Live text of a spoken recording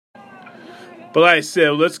But like I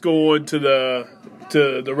said, let's go on to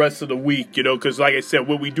the rest of the week, because like I said,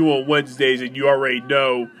 what we do on Wednesdays, and you already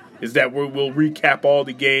know, is that we'll recap all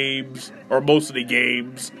the games, or most of the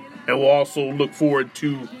games, and we'll also look forward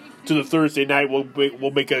to the Thursday night.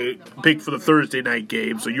 We'll make a pick for the Thursday night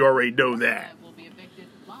game, so you already know that.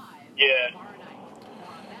 Yeah.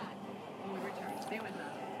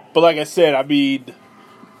 But like I said, I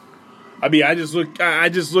just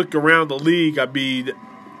look around the league. I mean,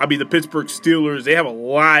 the Pittsburgh Steelers, they have a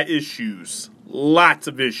lot of issues. Lots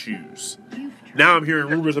of issues. Now I'm hearing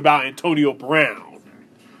rumors about Antonio Brown.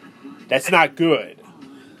 That's not good.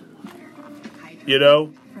 Yeah.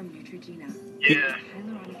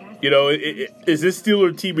 Is this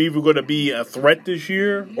Steelers team even going to be a threat this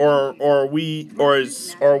year, or are we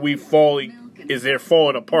falling? Is they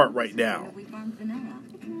falling apart right now?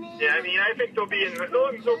 Yeah, I mean, I think they'll be a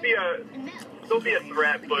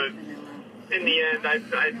threat, but in the end, I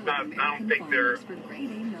don't think they're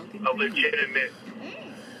a legitimate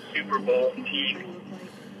Super Bowl team.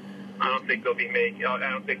 I don't think they'll be making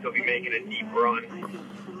a deep run.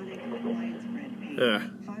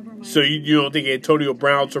 So you don't think Antonio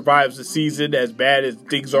Brown survives the season as bad as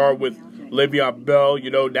things are with Le'Veon Bell?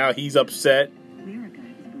 Now he's upset.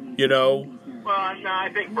 Well, no,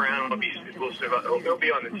 I think Brown will survive. He'll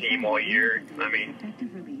be on the team all year. I mean,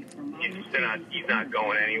 he's not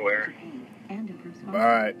going anywhere. All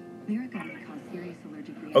right.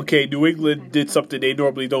 Okay, New England did something they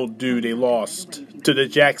normally don't do. They lost to the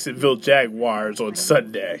Jacksonville Jaguars on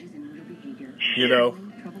Sunday.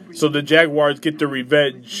 So the Jaguars get their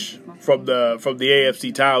revenge from the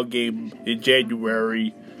AFC title game in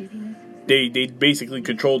January. They basically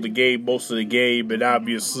controlled the game most of the game, and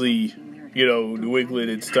obviously, New England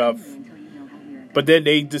and stuff. But then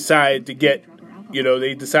they decided to get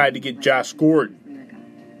Josh Gordon.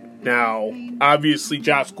 Now, obviously,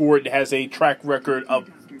 Josh Gordon has a track record of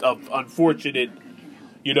unfortunate,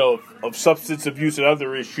 of substance abuse and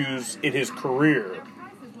other issues in his career.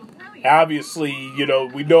 Obviously,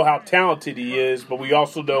 we know how talented he is, but we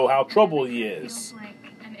also know how troubled he is.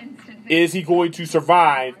 Is he going to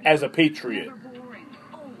survive as a Patriot?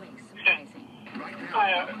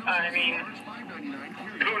 I mean,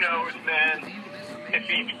 who knows, man? If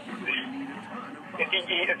he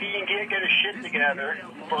can get his shit together,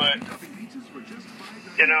 but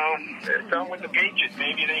it's done with the Patriots.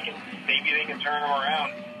 Maybe they can turn him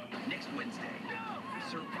around.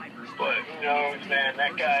 But who knows, man?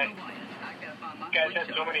 That guy's had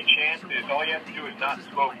so many chances. All you have to do is not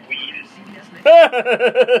smoke weed.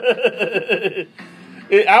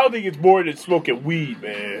 I don't think it's more than smoking weed,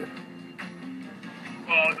 man.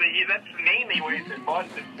 Well, that's mainly what he's been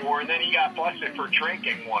busted for, and then he got busted for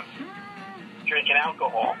drinking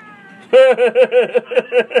alcohol. I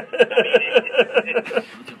mean, it's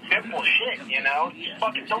simple shit, You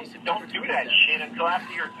fucking don't do that shit until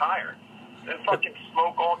after you're tired. Then fucking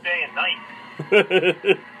smoke all day and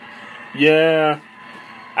night. Yeah,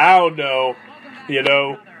 I don't know.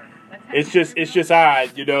 It's just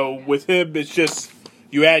odd. With him, it's just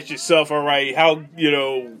you ask yourself, all right, how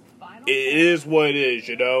it is what it is.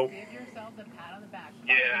 Yeah,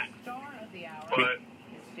 but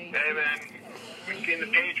hey, man, we've seen the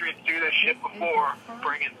Patriots do this shit before,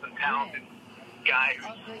 bring in some talented guy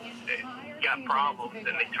who's got problems, and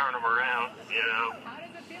they turn him around.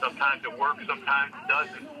 Sometimes it works, sometimes it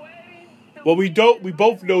doesn't. Well, we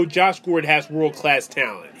both know Josh Gordon has world-class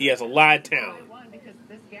talent. He has a lot of talent.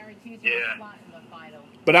 Yeah.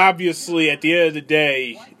 But obviously, at the end of the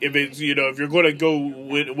day, if it's if you're going to go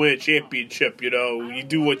win a championship, you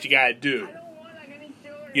do what you got to do.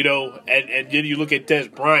 And then you look at Des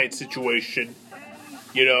Bryant's situation.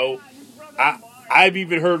 I've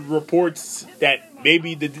even heard reports that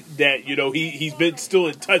maybe he's been still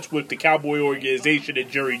in touch with the Cowboy organization and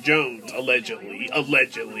Jerry Jones,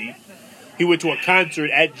 allegedly. He went to a concert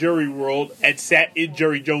at Jerry World and sat in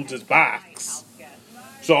Jerry Jones's box.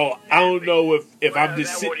 So I don't know if I'm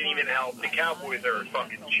just that wouldn't even help. The Cowboys are a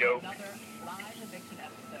fucking joke.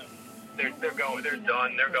 They're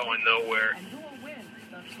done. They're going nowhere.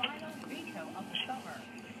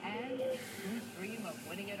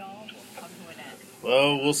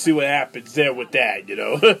 Well, we'll see what happens there with that.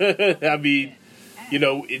 I mean,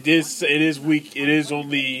 it is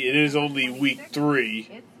only week 3.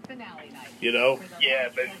 Yeah,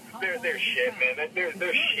 but they're shit, man.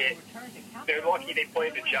 They're shit. They're lucky they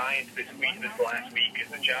played the Giants this last week, because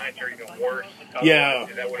the Giants are even worse. Yeah,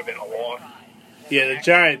 that would have been a loss. Yeah, the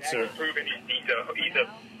Giants are proven he's a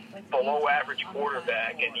below average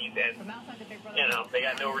quarterback, and they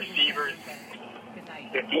got no receivers.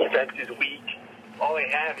 Their defense is weak. All they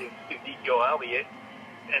have is Ezekiel Elliott,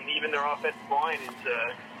 and even their offensive line is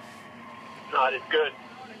not as good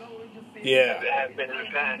as it has been in the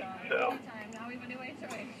past. So.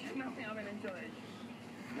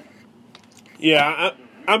 Yeah,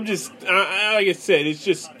 I'm just, like I said, it's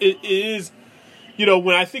just, it is, you know,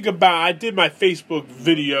 when I think about, I did my Facebook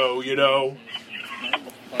video, you know,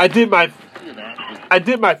 I did my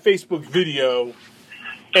Facebook video,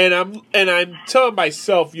 and I'm telling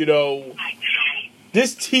myself, you know,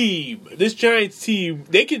 this Giants team,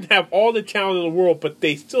 they can have all the talent in the world, but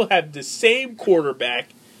they still have the same quarterback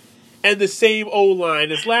and the same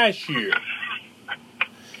O-line as last year.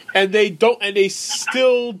 And they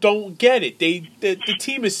still don't get it. The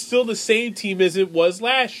team is still the same team as it was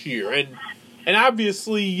last year. And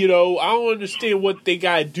obviously, you know, I don't understand what they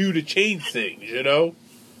gotta do to change things, you know?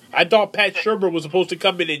 I thought Pat Shurmur was supposed to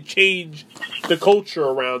come in and change the culture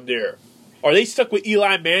around there. Are they stuck with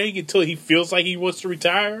Eli Manning until he feels like he wants to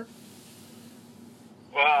retire?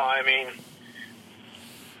 Well, I mean,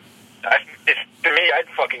 to me, I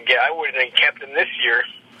wouldn't have kept him this year,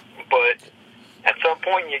 but at some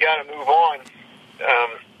point you got to move on.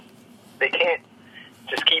 They can't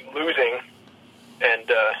just keep losing and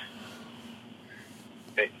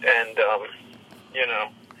you know,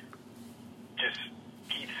 just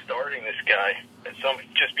keep starting this guy.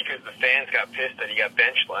 Just because the fans got pissed that he got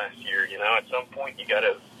benched last year, you know, at some point you got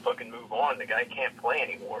to fucking move on. The guy can't play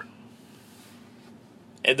anymore.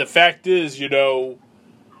 And the fact is, you know,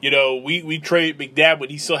 we traded McNabb when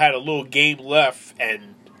he still had a little game left,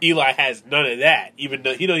 and Eli has none of that. Even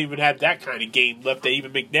though he don't even have that kind of game left that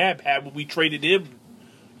even McNabb had when we traded him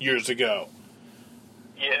years ago.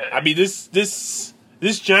 Yeah. I mean, this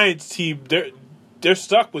Giants team, they're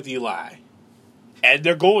stuck with Eli, and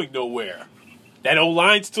they're going nowhere. That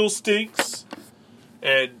O-line still stinks,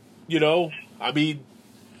 and you know, I mean,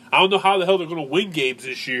 I don't know how the hell they're going to win games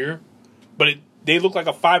this year, but they look like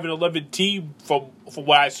a 5-11 team from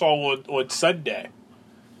what I saw on Sunday.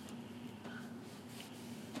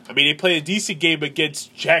 I mean, they played a decent game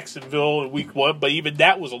against Jacksonville in Week 1, but even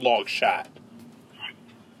that was a long shot.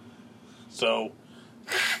 So,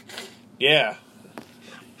 yeah.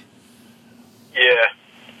 Yeah.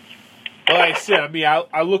 But like I said, I mean,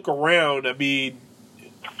 I look around. I mean,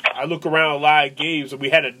 I look around a lot of games, and we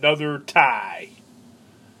had another tie.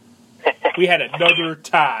 We had another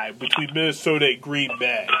tie between Minnesota and Green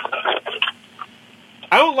Bay.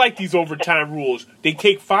 I don't like these overtime rules. They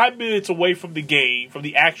take 5 minutes away from the game, from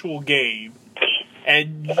the actual game,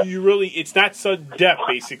 and it's not sudden death,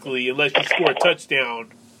 basically, unless you score a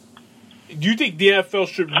touchdown. Do you think the NFL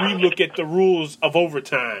should relook at the rules of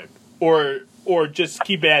overtime, or just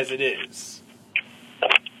keep it as it is?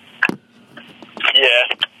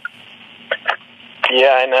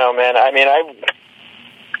 Yeah, I know, man. I mean, I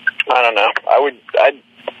don't know. I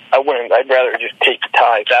wouldn't. I'd rather just take the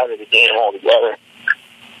ties out of the game altogether.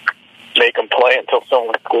 Make them play until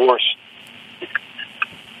someone scores.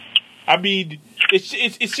 I mean, it's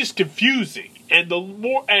just confusing. And the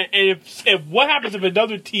more, and if what happens if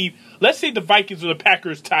another team, let's say the Vikings or the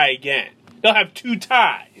Packers tie again, they'll have two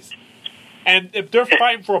ties. And if they're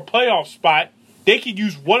fighting for a playoff spot, they can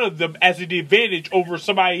use one of them as an advantage over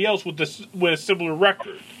somebody else with a similar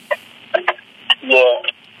record. Yeah.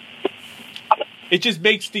 It just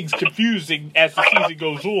makes things confusing as the season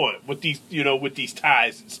goes on with these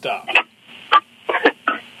ties and stuff.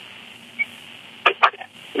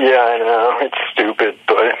 Yeah, I know. It's stupid,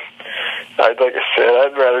 but like I said,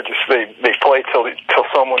 I'd rather just they play till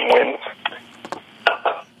someone wins.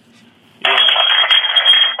 Yeah.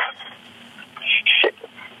 Shit.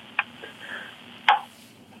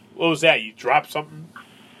 What was that? You dropped something?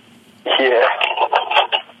 Yeah.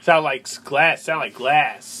 Sound like glass.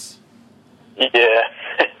 Yeah.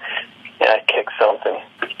 Yeah, I kicked something.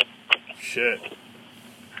 Shit.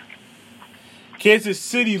 Kansas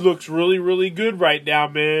City looks really, really good right now,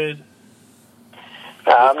 man.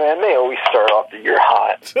 Man, they always start off the year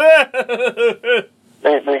hot.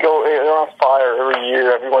 They're on fire every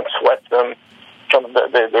year. Everyone sweats them.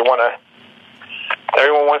 They want to.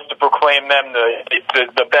 Everyone wants to proclaim them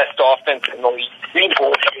the best offense in the league. They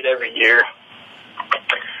bullshit every year.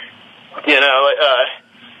 You know,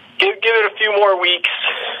 give it a few more weeks.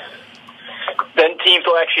 Then teams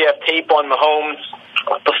will actually have tape on Mahomes.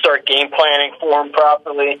 They'll start game planning for him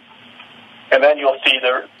properly, and then you'll see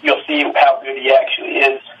how good he actually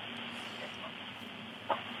is.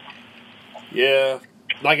 Yeah,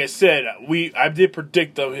 like I said, I did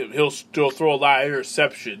predict he'll still throw a lot of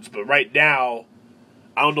interceptions, but right now,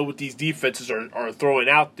 I don't know what these defenses are throwing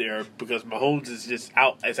out there because Mahomes is just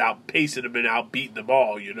outpacing them and outbeating them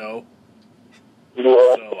all, you know.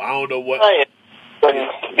 Yeah. So I don't know what. When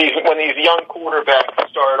when these young quarterbacks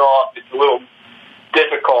start off, it's a little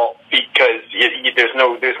difficult because there's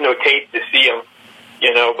no tape to see them,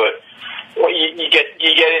 But you get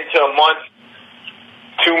into a month,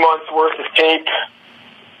 2 months worth of tape,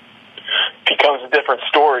 becomes a different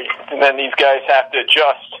story, and then these guys have to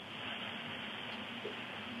adjust.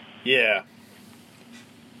 Yeah,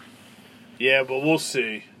 but we'll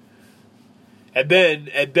see. And then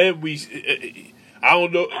we, I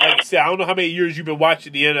don't know. Like I said, I don't know how many years you've been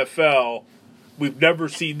watching the NFL. We've never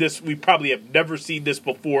seen this. We probably have never seen this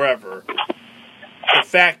before ever. The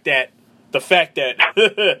fact that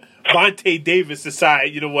Vontae Davis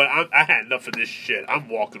decided, you know what? I had enough of this shit. I'm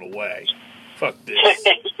walking away. Fuck this.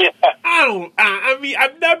 Yeah. I mean,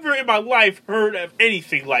 I've never in my life heard of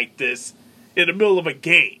anything like this in the middle of a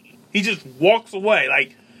game. He just walks away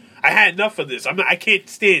like, I had enough of this. I can't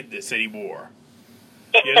stand this anymore.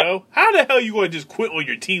 How the hell are you going to just quit on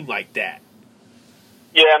your team like that?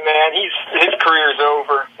 Yeah, man, his career's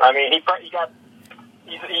over. I mean, he's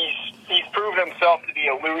proven himself to be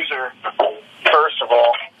a loser. First of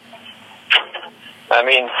all, I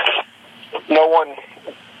mean, no one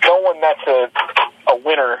that's a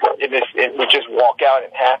winner in this would just walk out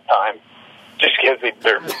at halftime just because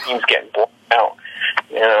their team's getting blown out.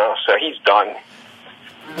 So he's done.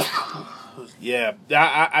 Yeah,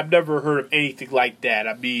 I've never heard of anything like that.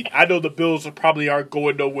 I mean, I know the Bills probably aren't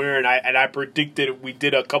going nowhere, and I predicted, we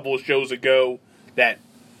did a couple of shows ago that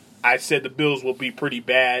I said the Bills will be pretty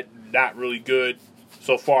bad, not really good.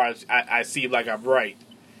 So far, I seem like I'm right.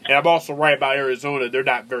 And I'm also right about Arizona. They're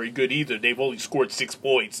not very good either. They've only scored 6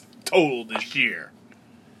 points total this year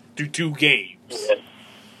through 2 games.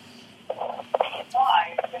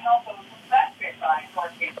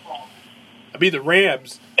 I mean,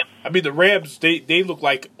 the Rams, they look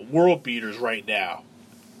like world beaters right now.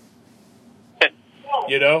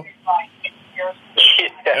 Yeah.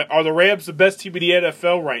 Are the Rams the best team in the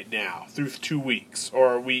NFL right now through 2 weeks,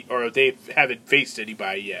 or they haven't faced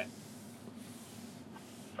anybody yet?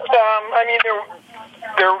 I mean,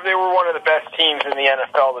 they were one of the best teams in the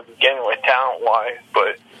NFL to begin with, talent-wise,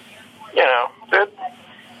 but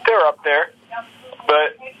they're up there.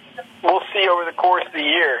 But we'll see over the course of the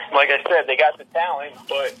year. Like I said, they got the talent,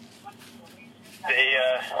 but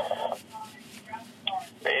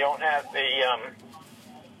they don't have the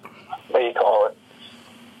what do you call it?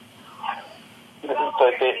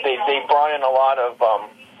 But they brought in a lot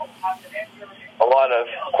of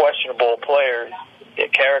questionable players,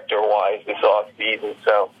 character-wise, this offseason.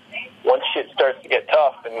 So once shit starts to get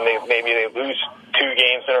tough, and maybe they lose 2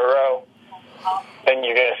 games in a row, then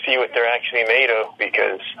you're going to see what they're actually made of,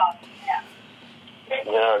 because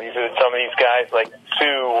these are some of these guys like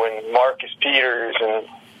Sue and Marcus Peters and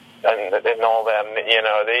all them.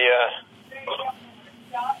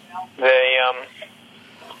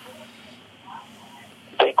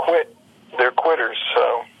 They quit. They're quitters.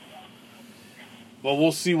 So. Well,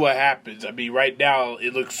 we'll see what happens. I mean, right now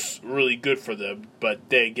it looks really good for them, but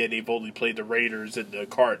then again, they've only played the Raiders and the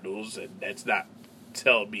Cardinals, and that's not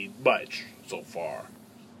telling me much so far.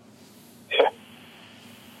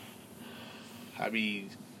 I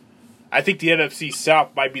mean, I think the NFC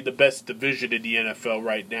South might be the best division in the NFL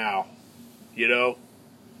right now.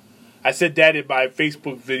 I said that in my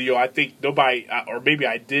Facebook video. I think nobody, or maybe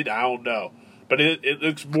I did, I don't know. But it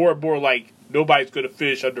looks more and more like nobody's going to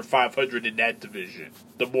finish under 500 in that division,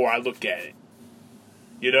 the more I look at it.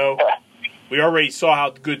 We already saw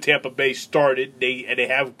how good Tampa Bay started, and they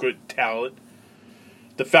have good talent.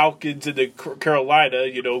 The Falcons and the Carolina,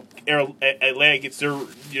 Atlanta gets their,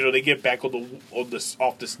 they get back off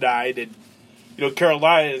the snide, and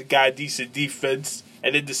Carolina has got a decent defense,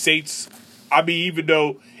 and then the Saints. I mean, even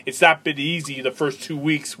though it's not been easy the first 2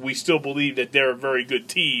 weeks, we still believe that they're a very good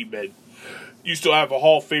team, and you still have a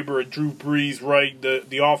Hall of Famer and Drew Brees running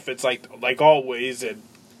the offense like always, and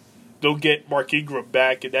they'll get Mark Ingram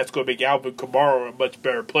back, and that's going to make Alvin Kamara a much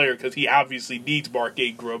better player because he obviously needs Mark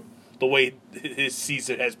Ingram the way his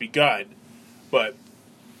season has begun. But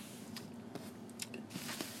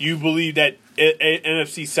you believe that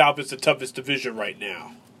NFC South is the toughest division right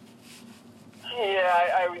now?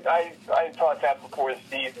 Yeah, I thought that before the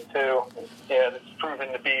season too. Yeah, it's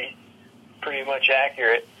proven to be pretty much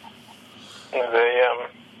accurate. Any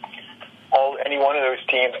one of those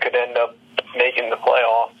teams could end up making the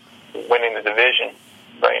playoffs, winning the division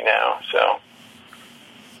right now. So.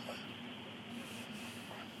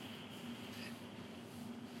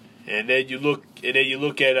 And then you look at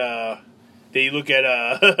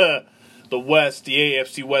the West, the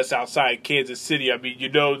AFC West outside Kansas City. I mean,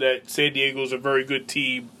 that San Diego's a very good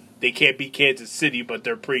team. They can't beat Kansas City, but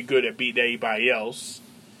they're pretty good at beating anybody else.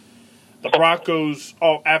 The Broncos,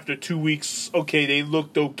 after 2 weeks, okay, they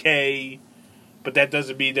looked okay, but that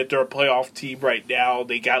doesn't mean that they're a playoff team right now.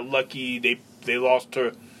 They got lucky. They lost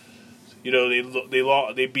to,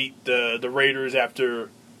 they beat the Raiders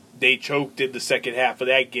after they choked in the second half of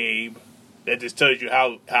that game. That just tells you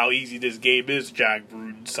how easy this game is, John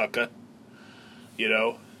Gruden, sucker.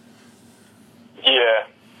 Yeah.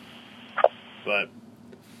 But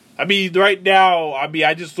I mean, right now,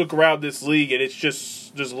 I just look around this league and it's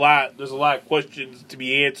just there's a lot of questions to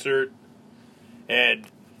be answered, and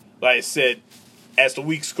like I said, as the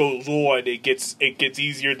weeks goes on, it gets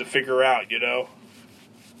easier to figure out. Yeah,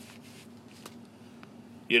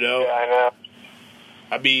 I know.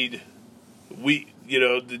 I mean,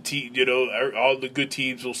 the team, all the good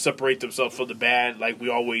teams will separate themselves from the bad, like we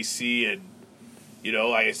always see, and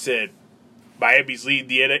like I said, Miami's leading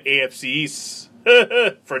the AFC East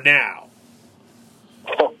for now.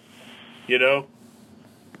 Yeah.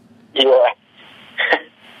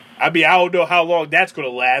 I mean, I don't know how long that's going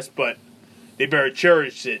to last, but they better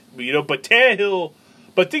cherish it. But Tannehill,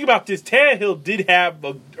 think about this. Tannehill did have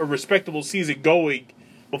a respectable season going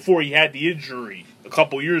before he had the injury a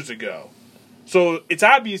couple years ago. So it's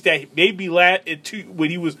obvious that maybe when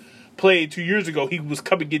he was playing 2 years ago, he was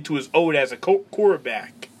coming into his own as a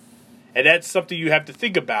quarterback. And that's something you have to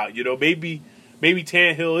think about. Maybe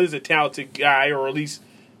Tannehill is a talented guy, or at least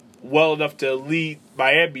well enough to lead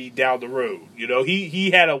Miami down the road.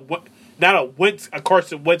 He had not a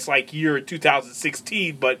Carson Wentz like year in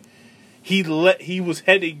 2016, but he was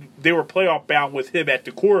heading. They were playoff bound with him at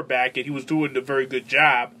the quarterback, and he was doing a very good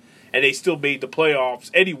job. And they still made the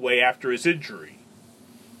playoffs anyway after his injury.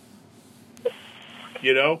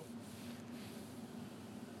 I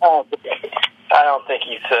don't think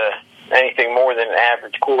he's anything more than an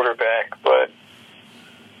average quarterback, but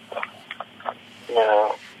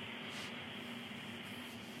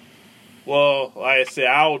Well, like I said,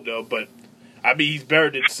 I don't know, but I mean, he's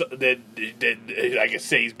better than I can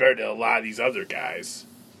say he's better than a lot of these other guys.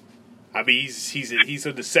 I mean,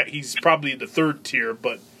 he's probably in the third tier,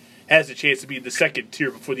 but has a chance to be in the second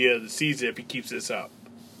tier before the end of the season if he keeps this up.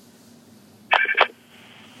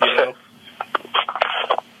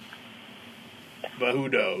 But who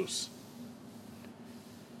knows?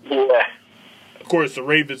 Yeah. Of course, the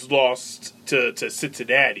Ravens lost to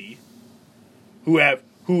Cincinnati, who have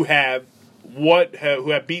beaten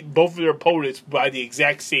both of their opponents by the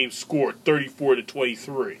exact same score,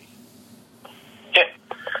 34-23. Yeah.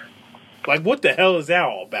 Like, what the hell is that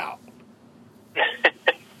all about?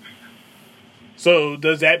 So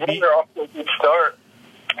does that mean they're off to a good start?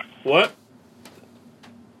 What?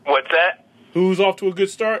 What's that? Who's off to a good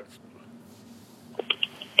start?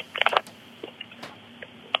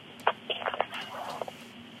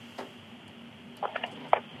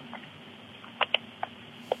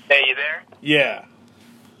 Hey, you there? Yeah.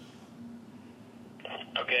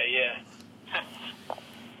 Okay, yeah.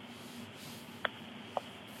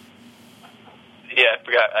 Yeah, I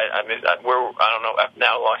forgot. I missed. I don't know. I've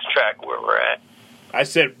now lost track where we're at. I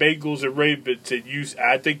said Bengals and Ravens, and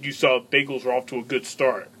I think you saw Bengals were off to a good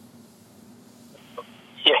start.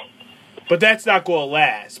 Yeah. But that's not going to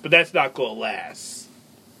last.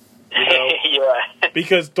 Yeah.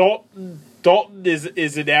 Because Dalton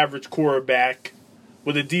is an average quarterback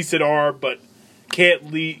with a decent arm, but can't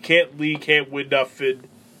win nothing.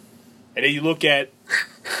 And then you look at,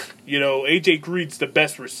 AJ Green's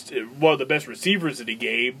one of the best receivers in the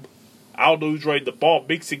game. I don't know who's running the ball.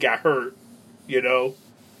 Mixon got hurt. I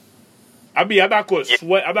mean, I'm not going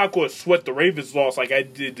to sweat the Ravens loss like I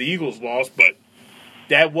did the Eagles loss, but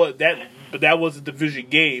that was a division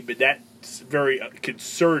game, and that's very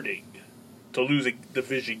concerning to lose a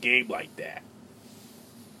division game like that.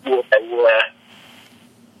 Yeah.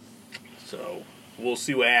 So we'll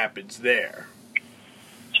see what happens there.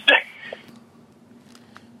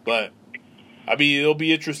 But I mean, it'll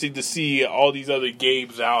be interesting to see all these other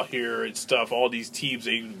games out here and stuff. All these teams,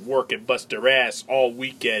 they work and bust their ass all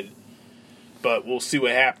weekend. But we'll see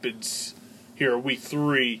what happens here in week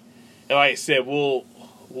 3. And like I said, we'll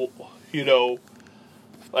look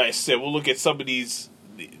at some of these,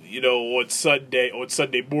 on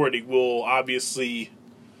Sunday morning. We'll obviously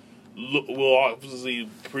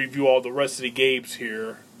preview all the rest of the games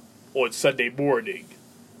here on Sunday morning.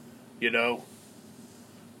 Yeah.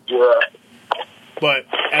 But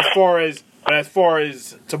as far as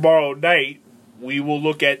tomorrow night, we will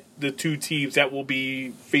look at the two teams that will be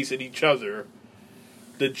facing each other,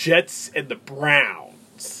 the Jets and the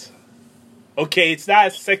Browns. Okay, it's not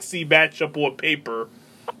a sexy matchup on paper,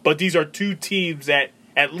 but these are two teams that,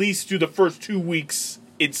 at least through the first 2 weeks,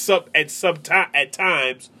 at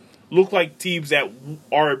times, look like teams that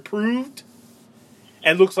are improved,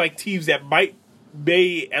 and looks like teams that may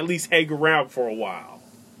at least hang around for a while.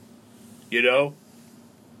 You know?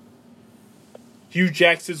 Hugh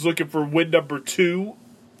Jackson's looking for win number 2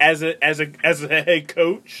 as a head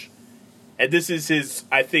coach. And this is his,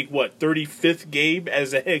 I think, 35th game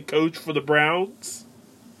as a head coach for the Browns?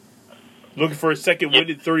 Looking for a second win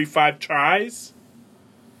in 35 tries?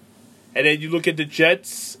 And then you look at the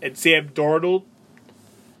Jets and Sam Darnold.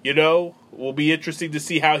 You know, will be interesting to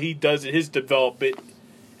see how he does in his development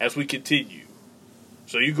as we continue.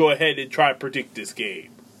 So you go ahead and try to predict this game.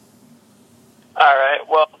 All right.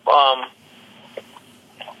 Well,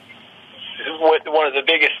 one of the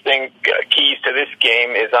biggest keys to this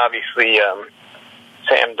game is obviously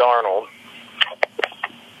Sam Darnold.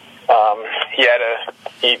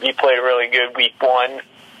 He played a really good week 1.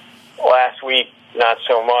 Last week, not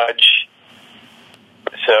so much.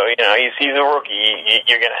 So, you know, he's a rookie.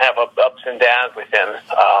 You're going to have ups and downs with him.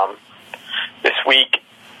 This week,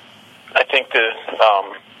 I think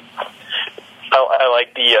I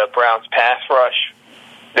like the Browns pass rush.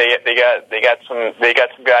 They got some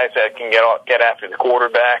guys that can get after the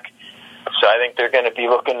quarterback. So I think they're going to be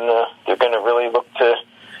they're going to really look to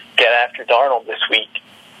get after Darnold this week,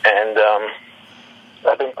 and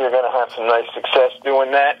I think they're going to have some nice success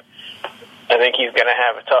doing that. I think he's going to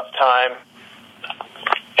have a tough time,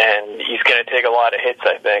 and he's going to take a lot of hits,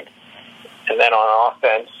 I think. And then on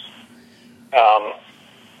offense,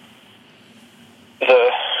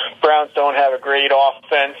 the Browns don't have a great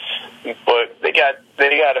offense, but they got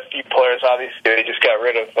a few players. Obviously, they just got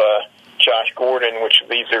rid of Josh Gordon, which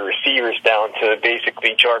leaves their receivers down to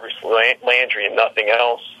basically Jarvis Landry and nothing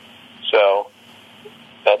else. So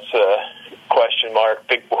that's a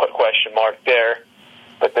big question mark there.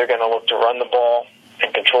 But they're going to look to run the ball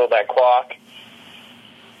and control that clock.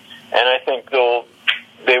 And I think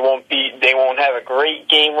they won't have a great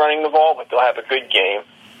game running the ball, but they'll have a good game.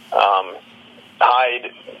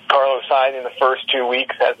 Carlos Hyde in the first 2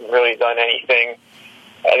 weeks hasn't really done anything.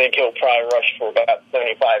 I think he'll probably rush for about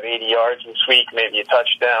 75, 80 yards this week, maybe a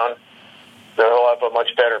touchdown. So he'll have a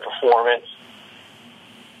much better performance.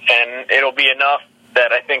 And it'll be enough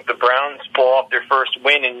that I think the Browns pull off their first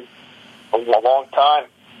win in a long time,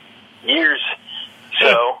 years.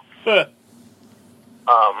 So,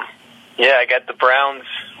 I got the Browns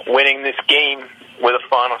winning this game with a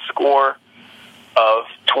final score of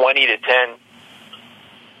 20-10.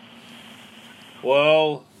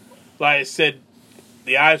 Well, like I said,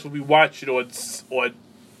 the eyes will be watching on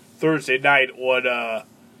Thursday night on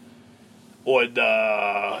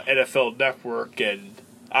NFL Network, and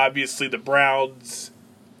obviously the Browns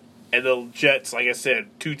and the Jets, like I said,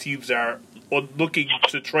 two teams are looking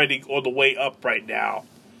to trending on the way up right now.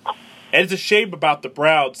 And it's a shame about the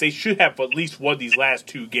Browns. They should have at least won these last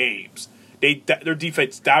 2 games. Their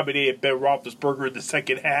defense dominated Ben Roethlisberger in the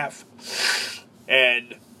second half,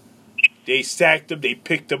 and they sacked him. They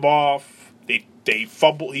picked him off. He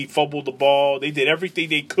fumbled the ball. They did everything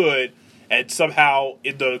they could, and somehow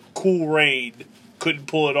in the cool rain couldn't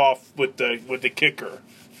pull it off with the kicker.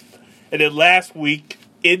 And then last week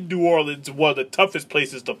in New Orleans, one of the toughest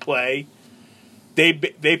places to play, they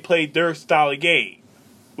played their style of game,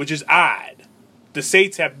 which is odd. The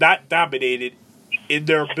Saints have not dominated in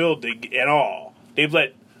their building at all. They've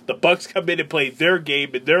let the Bucs come in and play their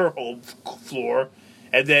game in their home floor,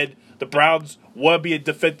 and then the Browns want to be a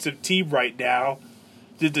defensive team right now.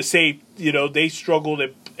 Did the same, they struggled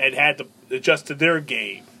and had to adjust to their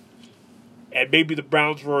game. And maybe the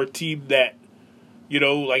Browns were a team that,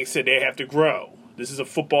 like I said, they have to grow. This is a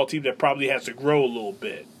football team that probably has to grow a little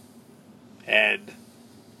bit. And,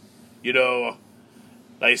 like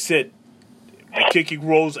I said, the kicking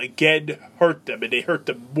roles again hurt them, and they hurt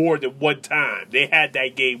them more than one time. They had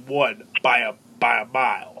that game won by a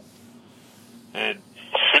mile. And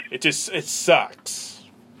it sucks.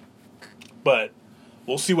 But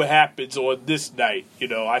we'll see what happens on this night.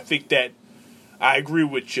 I think that I agree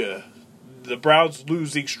with you. The Browns'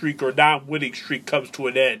 losing streak or non-winning streak comes to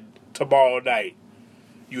an end tomorrow night.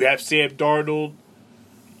 You have Sam Darnold.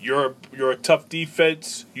 You're a tough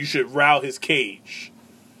defense. You should rile his cage.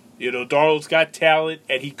 Darnold's got talent,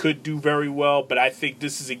 and he could do very well, but I think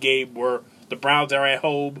this is a game where the Browns are at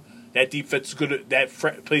home. That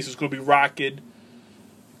place is going to be rocking.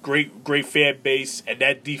 Great fan base, and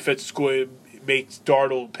that defense is going to make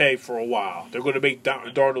Darnold pay for a while. They're going to make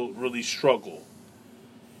Darnold really struggle.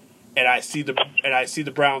 And I see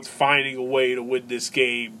the Browns finding a way to win this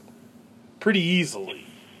game pretty easily.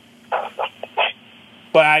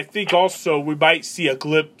 But I think also we might see a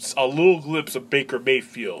little glimpse of Baker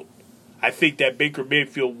Mayfield. I think that Baker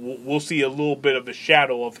Mayfield, we'll see a little bit of a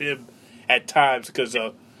shadow of him at times because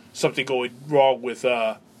of something going wrong with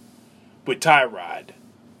Tyrod.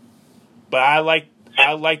 But I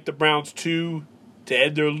like the Browns too to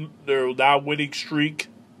end their non-winning streak,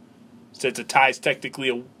 since a tie is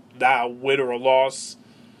technically not a win or a loss.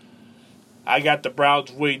 I got the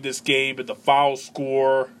Browns winning this game in the final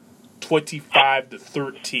score,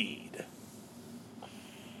 25-13.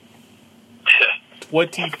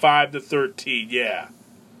 25-13, yeah.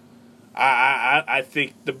 I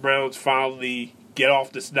think the Browns finally get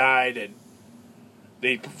off the snide and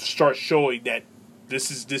they start showing that this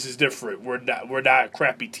is different. We're not a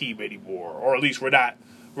crappy team anymore, or at least we're not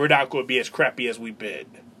going to be as crappy as we've been.